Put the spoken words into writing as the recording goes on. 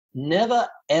never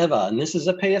ever, and this is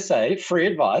a PSA, free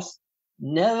advice,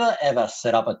 never ever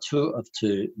set up a 2 of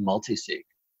 2 multi-sig.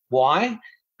 Why?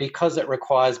 Because it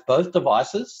requires both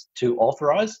devices to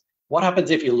authorize. What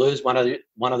happens if you lose one of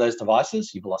those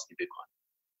devices? You've lost your Bitcoin.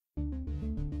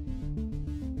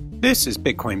 This is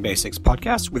Bitcoin Basics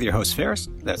Podcast with your host Ferris,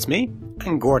 that's me,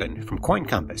 and Gordon from Coin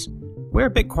Compass. We're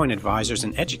Bitcoin advisors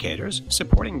and educators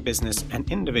supporting business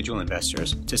and individual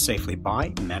investors to safely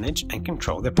buy, manage, and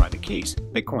control their private keys,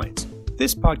 Bitcoins.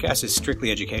 This podcast is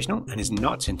strictly educational and is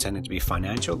not intended to be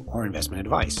financial or investment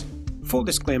advice. Full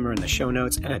disclaimer in the show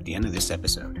notes and at the end of this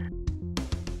episode.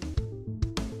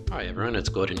 Hi everyone, it's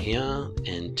Gordon here,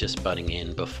 and just butting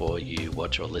in before you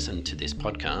watch or listen to this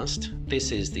podcast.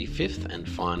 This is the 5th and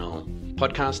final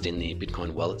podcast in the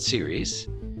Bitcoin Wallet series,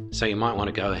 so you might want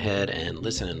to go ahead and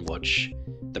listen and watch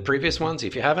the previous ones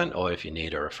if you haven't, or if you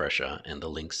need a refresher, and the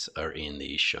links are in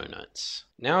the show notes.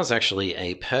 Now is actually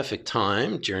a perfect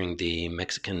time during the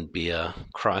Mexican beer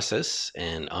crisis,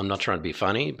 and I'm not trying to be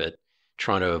funny, but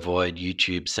trying to avoid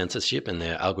YouTube censorship and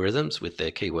their algorithms with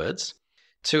their keywords,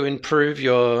 to improve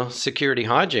your security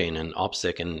hygiene and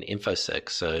OPSEC and InfoSec.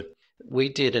 So we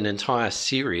did an entire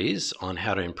series on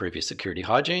how to improve your security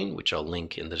hygiene, which I'll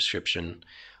link in the description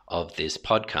of this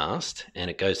podcast.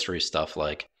 And it goes through stuff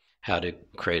like how to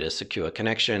create a secure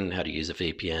connection, how to use a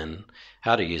VPN,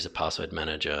 how to use a password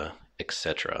manager,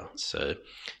 etc. So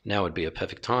now would be a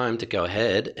perfect time to go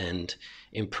ahead and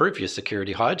improve your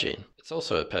security hygiene. It's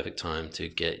also a perfect time to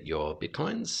get your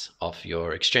Bitcoins off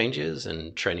your exchanges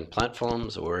and trading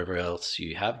platforms or wherever else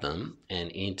you have them and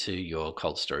into your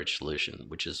cold storage solution,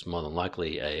 which is more than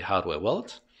likely a hardware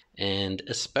wallet. And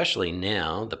especially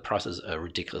now, the prices are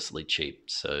ridiculously cheap.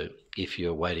 So if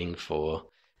you're waiting for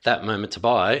that moment to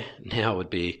buy, now would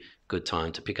be a good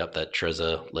time to pick up that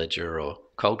Trezor, Ledger, or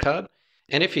Coldcard.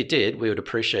 And if you did, we would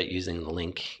appreciate using the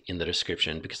link in the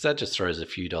description, because that just throws a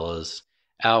few dollars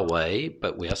our way,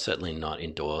 but we are certainly not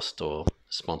endorsed or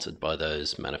sponsored by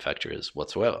those manufacturers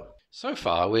whatsoever. So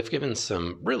far, we've given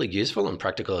some really useful and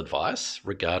practical advice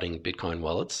regarding Bitcoin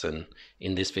wallets and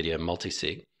in this video,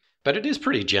 multi-sig. But it is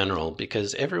pretty general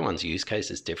because everyone's use case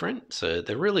is different, so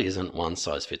there really isn't one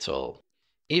size fits all.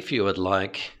 If you would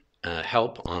like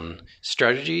help on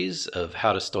strategies of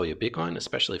how to store your Bitcoin,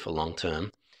 especially for long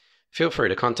term, feel free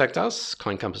to contact us,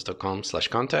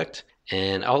 coincompass.com/contact.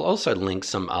 And I'll also link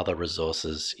some other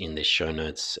resources in the show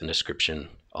notes and description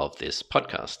of this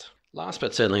podcast. Last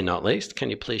but certainly not least, can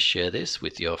you please share this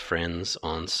with your friends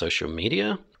on social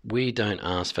media? We don't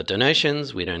ask for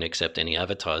donations. We don't accept any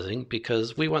advertising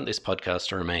because we want this podcast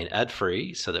to remain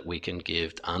ad-free so that we can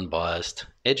give unbiased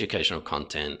educational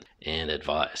content and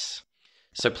advice.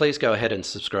 So please go ahead and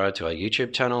subscribe to our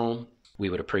YouTube channel.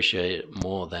 We would appreciate it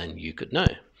more than you could know.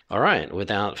 All right,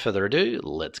 without further ado,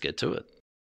 let's get to it.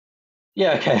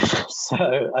 Yeah, okay.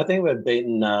 So I think we've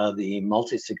beaten the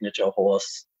multi-signature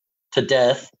horse to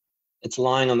death. It's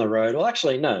lying on the road. Well,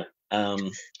 actually, no.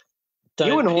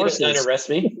 Don't arrest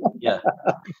me. Yeah.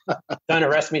 Don't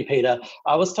arrest me, Peter.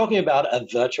 I was talking about a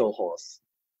virtual horse.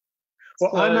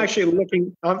 Well, I'm actually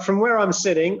looking, from where I'm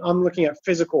sitting, I'm looking at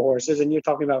physical horses, and you're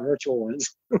talking about virtual ones.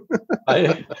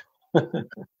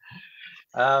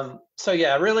 So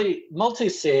yeah, really,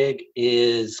 multi-sig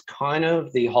is kind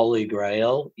of the holy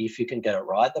grail if you can get it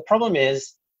right. The problem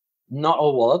is not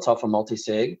all wallets offer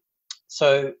multi-sig.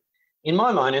 So in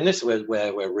my mind, and this is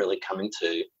where we're really coming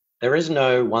to, there is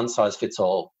no one size fits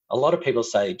all. A lot of people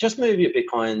say, just move your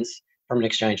Bitcoins from an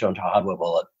exchange onto a hardware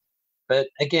wallet. But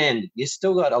again, you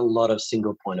still got a lot of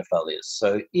single point of failures.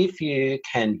 So if you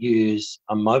can use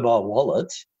a mobile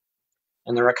wallet,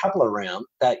 and there are a couple around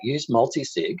that use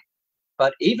multi-sig,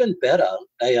 but even better,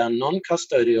 they are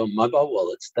non-custodial mobile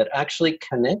wallets that actually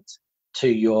connect to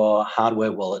your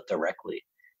hardware wallet directly.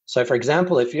 So for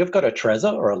example, if you've got a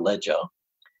Trezor or a Ledger,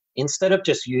 instead of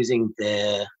just using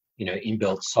their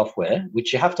inbuilt software,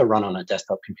 which you have to run on a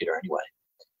desktop computer anyway,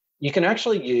 you can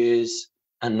actually use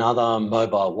another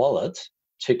mobile wallet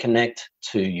to connect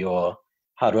to your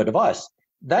hardware device.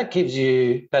 That gives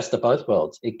you best of both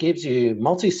worlds. It gives you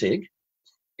multi-sig.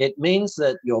 It means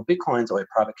that your Bitcoins or your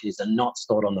private keys are not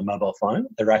stored on the mobile phone.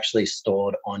 They're actually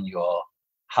stored on your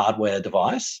hardware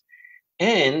device.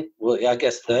 And, well, I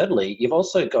guess thirdly, you've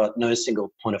also got no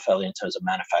single point of failure in terms of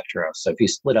manufacturer. So if you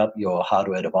split up your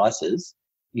hardware devices,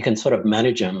 you can sort of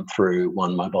manage them through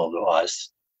one mobile device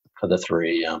for the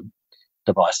three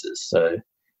devices. So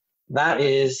that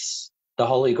is the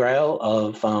holy grail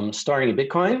of storing your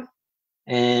Bitcoin.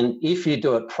 And if you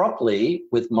do it properly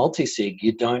with multi-sig,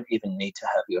 you don't even need to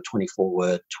have your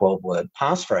 24-word, 12-word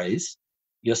passphrase.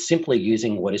 You're simply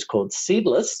using what is called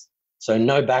seedless, so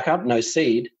no backup, no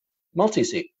seed,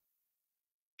 multi-sig.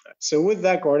 So with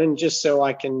that, Gordon, just so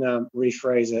I can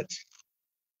rephrase it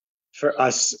for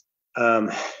us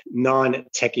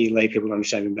non-techie lay people to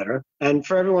understand it better, and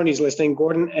for everyone who's listening,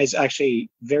 Gordon is actually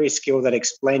very skilled at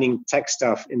explaining tech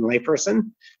stuff in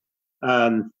layperson.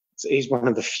 So he's one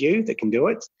of the few that can do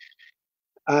it.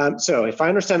 So if I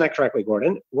understand that correctly,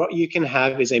 Gordon, what you can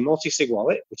have is a multi-sig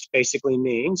wallet, which basically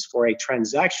means for a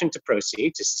transaction to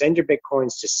proceed, to send your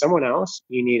Bitcoins to someone else,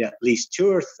 you need at least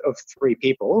 2 of 3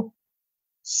 people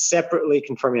separately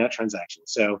confirming that transaction.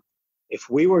 So if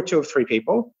we were 2 of 3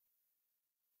 people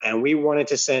and we wanted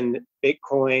to send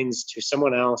Bitcoins to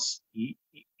someone else,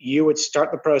 you would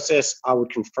start the process, I would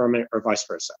confirm it, or vice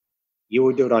versa. You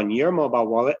would do it on your mobile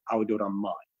wallet, I would do it on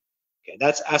mine. Okay,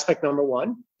 that's aspect number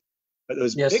 1. But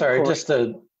those sorry, just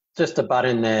to butt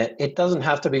in there, it doesn't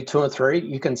have to be 2 or 3.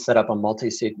 You can set up a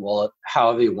multi-sig wallet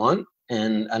however you want.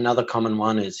 And another common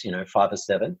one is, 5 or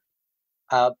 7.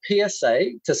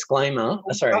 PSA, disclaimer,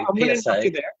 sorry, I'm going to PSA. interrupt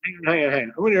you there.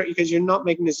 Hang on. Because you're not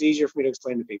making this easier for me to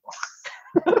explain to people.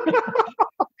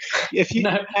 If you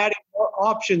add more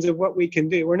options of what we can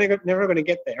do, we're never going to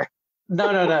get there. No.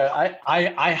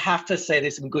 I have to say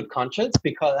this in good conscience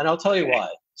and I'll tell you why.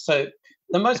 So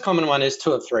the most common one is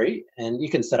 2 of 3, and you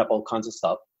can set up all kinds of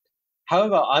stuff.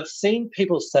 However, I've seen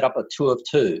people set up a 2 of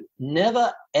 2.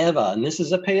 Never, ever, and this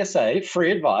is a PSA,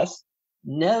 free advice,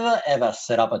 never, ever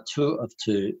set up a 2 of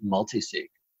 2 multi-sig.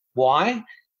 Why?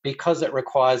 Because it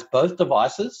requires both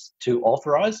devices to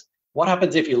authorize. What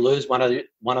happens if you lose one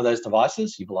of those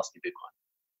devices? You've lost your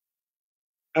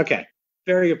Bitcoin. Okay,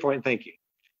 very good point. Thank you.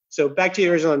 So back to the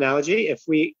original analogy, if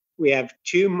we have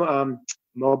 2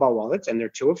 mobile wallets and they're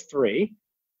 2 of 3,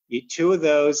 2 of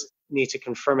those need to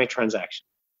confirm a transaction.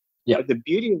 Yeah. But the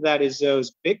beauty of that is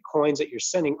those Bitcoins that you're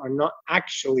sending are not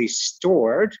actually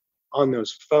stored on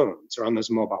those phones or on those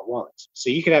mobile wallets. So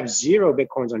you could have 0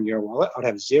 Bitcoins on your wallet, I'd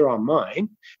have 0 on mine.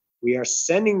 We are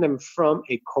sending them from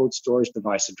a cold storage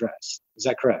device address. Is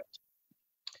that correct?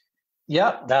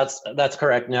 Yeah, that's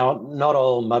correct. Now, not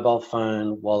all mobile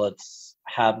phone wallets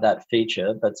have that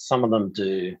feature, but some of them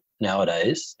do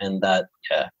nowadays. And that,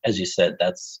 as you said,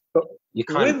 that's you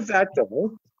kind with that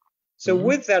though. So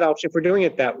with that option, if we're doing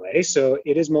it that way, so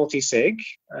it is multi-sig.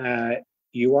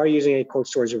 You are using a cold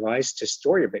storage device to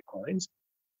store your Bitcoins.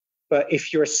 But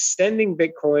if you're sending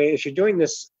Bitcoin, if you're doing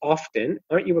this often,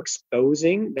 aren't you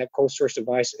exposing that cold storage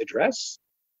device address?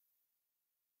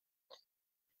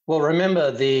 Well,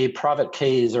 remember, the private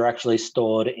keys are actually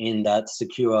stored in that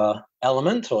secure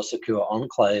element or secure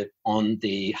enclave on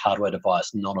the hardware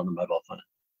device, not on the mobile phone.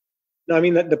 No, I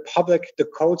mean the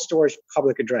cold storage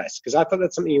public address, because I thought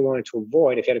that's something you wanted to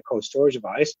avoid if you had a cold storage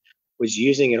device, was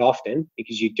using it often,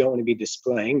 because you don't want to be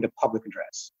displaying the public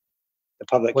address. The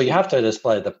public. Well, key. you have to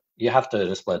display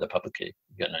the public key.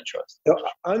 You got no choice. So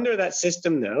under that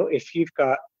system, though, if you've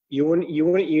got, you wouldn't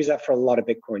use that for a lot of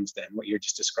Bitcoins. Then what you're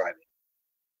just describing,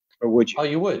 or would you? Oh,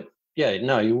 you would. Yeah,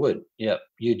 no, you would. Yeah,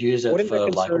 you'd use it for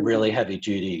like really heavy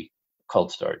duty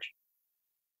cold storage.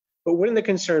 But wouldn't the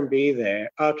concern be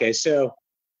there? Okay, so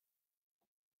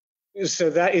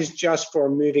that is just for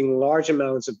moving large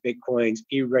amounts of Bitcoins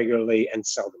irregularly and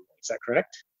seldomly. Is that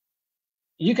correct?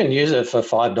 You can use it for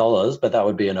 $5, but that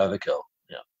would be an overkill.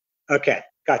 Yeah. Okay,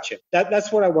 gotcha.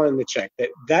 That's what I wanted to check.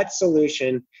 That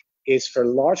solution is for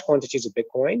large quantities of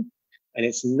Bitcoin, and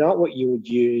it's not what you would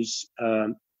use.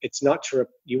 It's not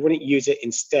you wouldn't use it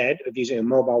instead of using a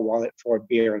mobile wallet for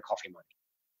beer and coffee money.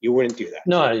 You wouldn't do that.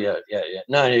 No, yeah.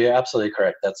 No, you're absolutely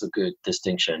correct. That's a good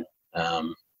distinction.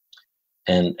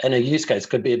 And a use case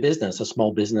could be a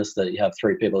small business that you have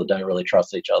 3 people that don't really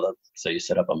trust each other. So you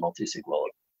set up a multi-sig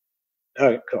wallet.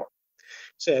 Okay, cool.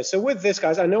 So with this,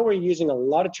 guys, I know we're using a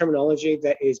lot of terminology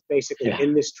that is basically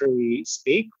industry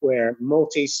speak, where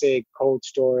multi-sig, cold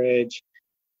storage,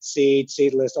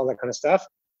 seedless, all that kind of stuff.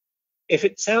 If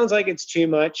it sounds like it's too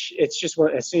much, it's just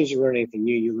as soon as you learn anything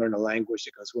new, you learn a language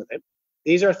that goes with it.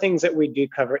 These are things that we do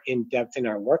cover in depth in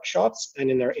our workshops and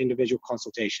in our individual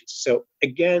consultations. So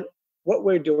again, what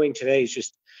we're doing today is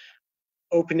just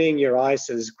opening your eyes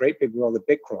to this great big world of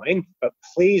Bitcoin, but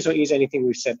please don't use anything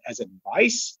we've said as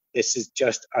advice. This is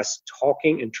just us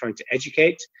talking and trying to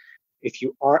educate. If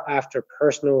you are after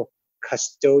personal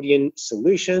custodian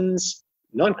solutions,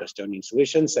 non-custodian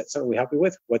solutions, that's something we help you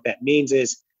with. What that means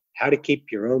is how to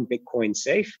keep your own Bitcoin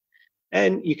safe.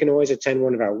 And you can always attend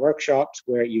one of our workshops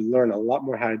where you learn a lot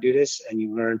more how to do this, and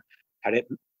you learn how to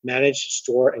manage,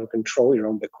 store, and control your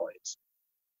own Bitcoins.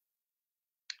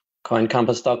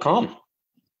 CoinCompass.com.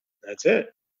 That's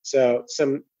it. So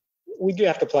we do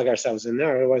have to plug ourselves in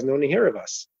there, otherwise no one will hear of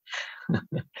us.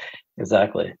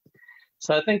 Exactly.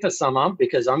 So I think to sum up,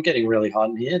 because I'm getting really hot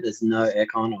in here, there's no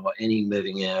aircon or any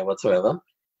moving air whatsoever.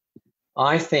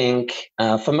 I think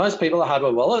for most people, a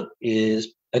hardware wallet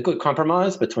is a good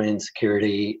compromise between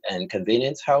security and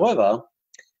convenience. However,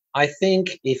 I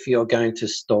think if you're going to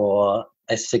store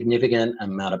a significant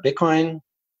amount of Bitcoin,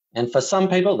 and for some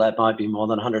people that might be more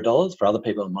than $100, for other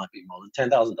people it might be more than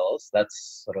 $10,000.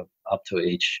 That's sort of up to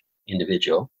each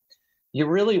individual. You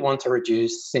really want to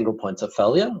reduce single points of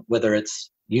failure, whether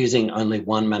it's using only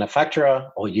one manufacturer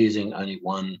or using only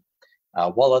one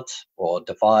wallet or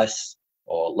device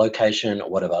or location or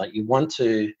whatever. You want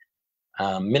to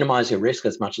minimize your risk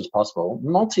as much as possible.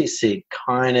 Multi-sig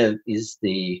kind of is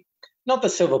not the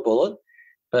silver bullet,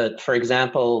 but for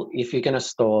example, if you're going to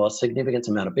store a significant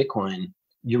amount of Bitcoin,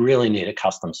 you really need a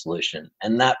custom solution.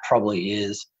 And that probably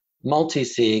is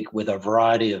multi-sig with a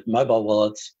variety of mobile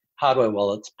wallets, hardware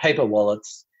wallets, paper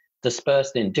wallets,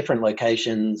 dispersed in different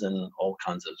locations and all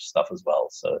kinds of stuff as well.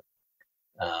 So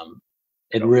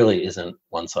it really isn't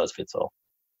one size fits all.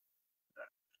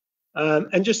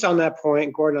 And just on that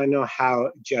point, Gordon, I know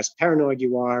how just paranoid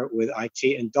you are with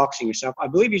IT and doxing yourself. I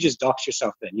believe you just doxed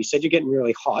yourself then. You said you're getting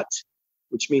really hot,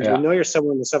 which means we know you're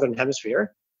somewhere in the Southern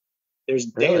Hemisphere. There's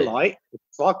daylight. The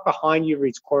clock behind you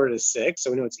reads 5:45,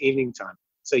 so we know it's evening time.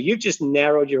 So you've just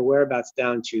narrowed your whereabouts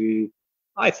down to,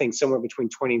 I think, somewhere between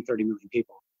 20 and 30 million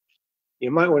people.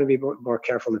 You might want to be more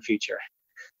careful in the future.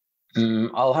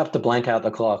 I'll have to blank out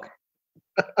the clock.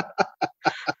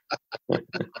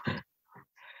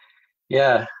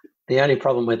 Yeah, the only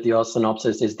problem with your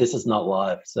synopsis is this is not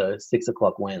live, so 6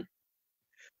 o'clock when?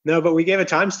 No, but we gave a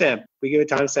timestamp. We gave a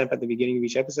timestamp at the beginning of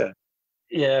each episode.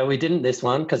 Yeah, we didn't this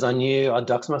one because I knew I'd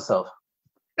dox myself.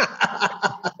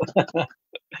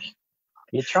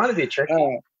 You're trying to be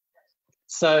tricky.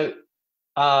 So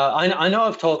I know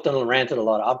I've talked and ranted a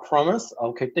lot. I promise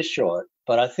I'll keep this short,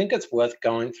 but I think it's worth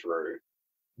going through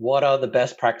what are the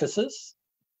best practices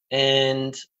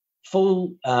and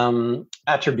full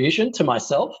attribution to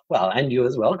myself, well, and you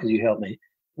as well, because you helped me.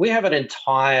 We have an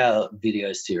entire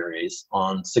video series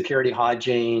on security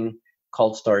hygiene,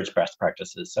 cold storage best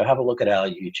practices. So have a look at our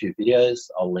YouTube videos.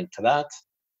 I'll link to that.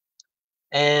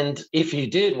 And if you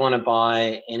did want to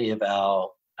buy any of our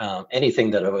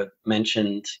anything that I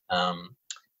mentioned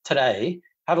today,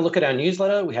 have a look at our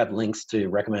newsletter. We have links to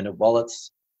recommended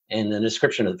wallets in the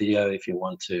description of the video if you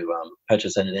want to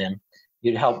purchase any of them.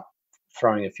 You'd help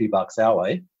throwing a few bucks our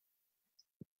way.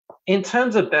 In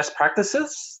terms of best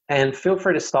practices, and feel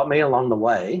free to stop me along the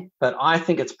way, but I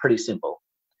think it's pretty simple.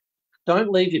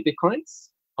 Don't leave your Bitcoins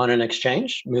on an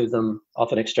exchange, move them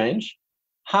off an exchange.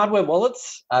 Hardware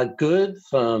wallets are good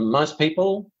for most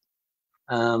people.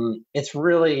 It's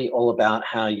really all about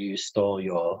how you store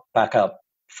your backup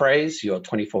phrase, your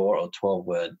 24 or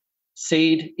 12-word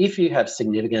seed. If you have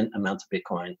significant amounts of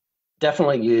Bitcoin,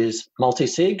 definitely use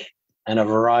multi-sig and a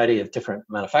variety of different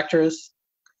manufacturers.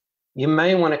 You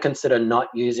may want to consider not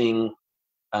using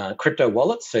crypto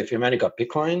wallets. So if you've only got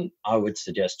Bitcoin, I would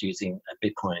suggest using a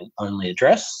Bitcoin-only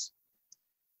address.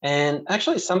 And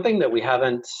actually something that we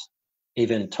haven't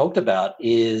even talked about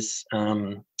is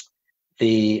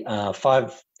the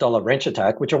 $5 wrench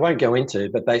attack, which I won't go into,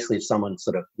 but basically if someone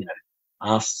sort of,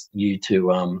 asks you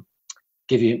to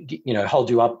give you, hold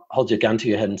your gun to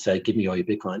your head and say, give me all your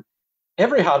Bitcoin.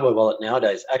 Every hardware wallet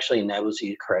nowadays actually enables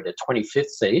you to create a 25th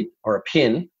seed or a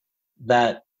PIN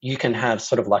that you can have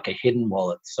sort of like a hidden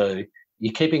wallet. So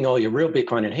you're keeping all your real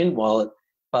Bitcoin in a hidden wallet,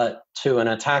 but to an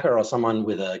attacker or someone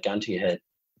with a gun to your head,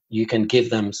 you can give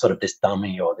them sort of this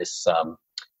dummy or this,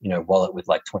 wallet with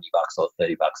like $20 or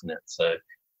 $30 in it. So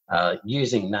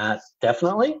using that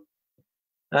definitely.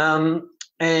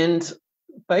 And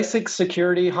basic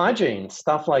security hygiene,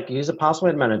 stuff like use a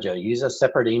password manager, use a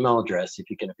separate email address if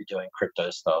you're going to be doing crypto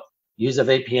stuff, use a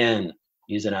VPN,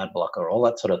 use an ad blocker, all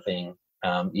that sort of thing.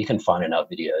 You can find in our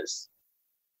videos.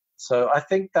 So I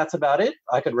think that's about it.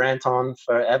 I could rant on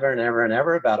forever and ever and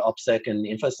ever about OPSEC and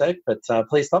InfoSec, but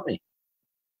please stop me.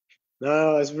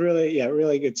 No, it's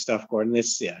really good stuff, Gordon.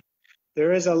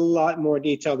 There is a lot more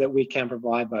detail that we can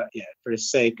provide, but for the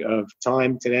sake of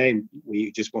time today,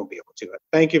 we just won't be able to.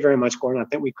 Thank you very much, Gordon. I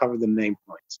think we covered the main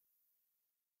points.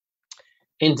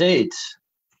 Indeed.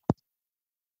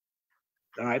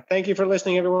 All right. Thank you for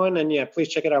listening, everyone. And please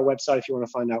check out our website if you want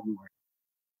to find out more.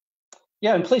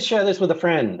 Yeah, and please share this with a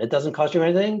friend. It doesn't cost you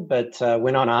anything, but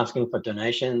we're not asking for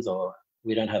donations or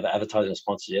we don't have advertising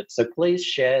sponsorship. So please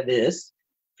share this.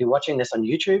 If you're watching this on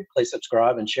YouTube, please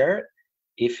subscribe and share it.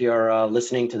 If you're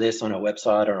listening to this on our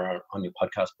website or on your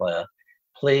podcast player,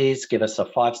 please give us a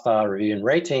 5-star review and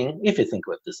rating if you think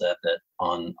we've deserved it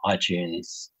on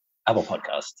iTunes, Apple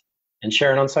Podcast, and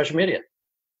share it on social media.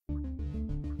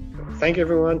 Thank you,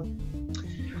 everyone.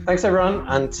 Thanks, everyone.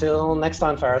 Until next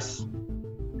time, Faris.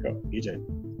 Cool. You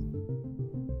too.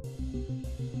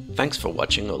 Thanks for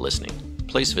watching or listening.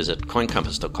 Please visit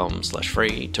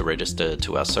coincompass.com/free to register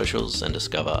to our socials and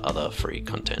discover other free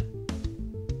content.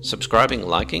 Subscribing,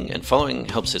 liking, and following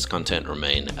helps this content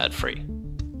remain ad-free.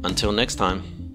 Until next time.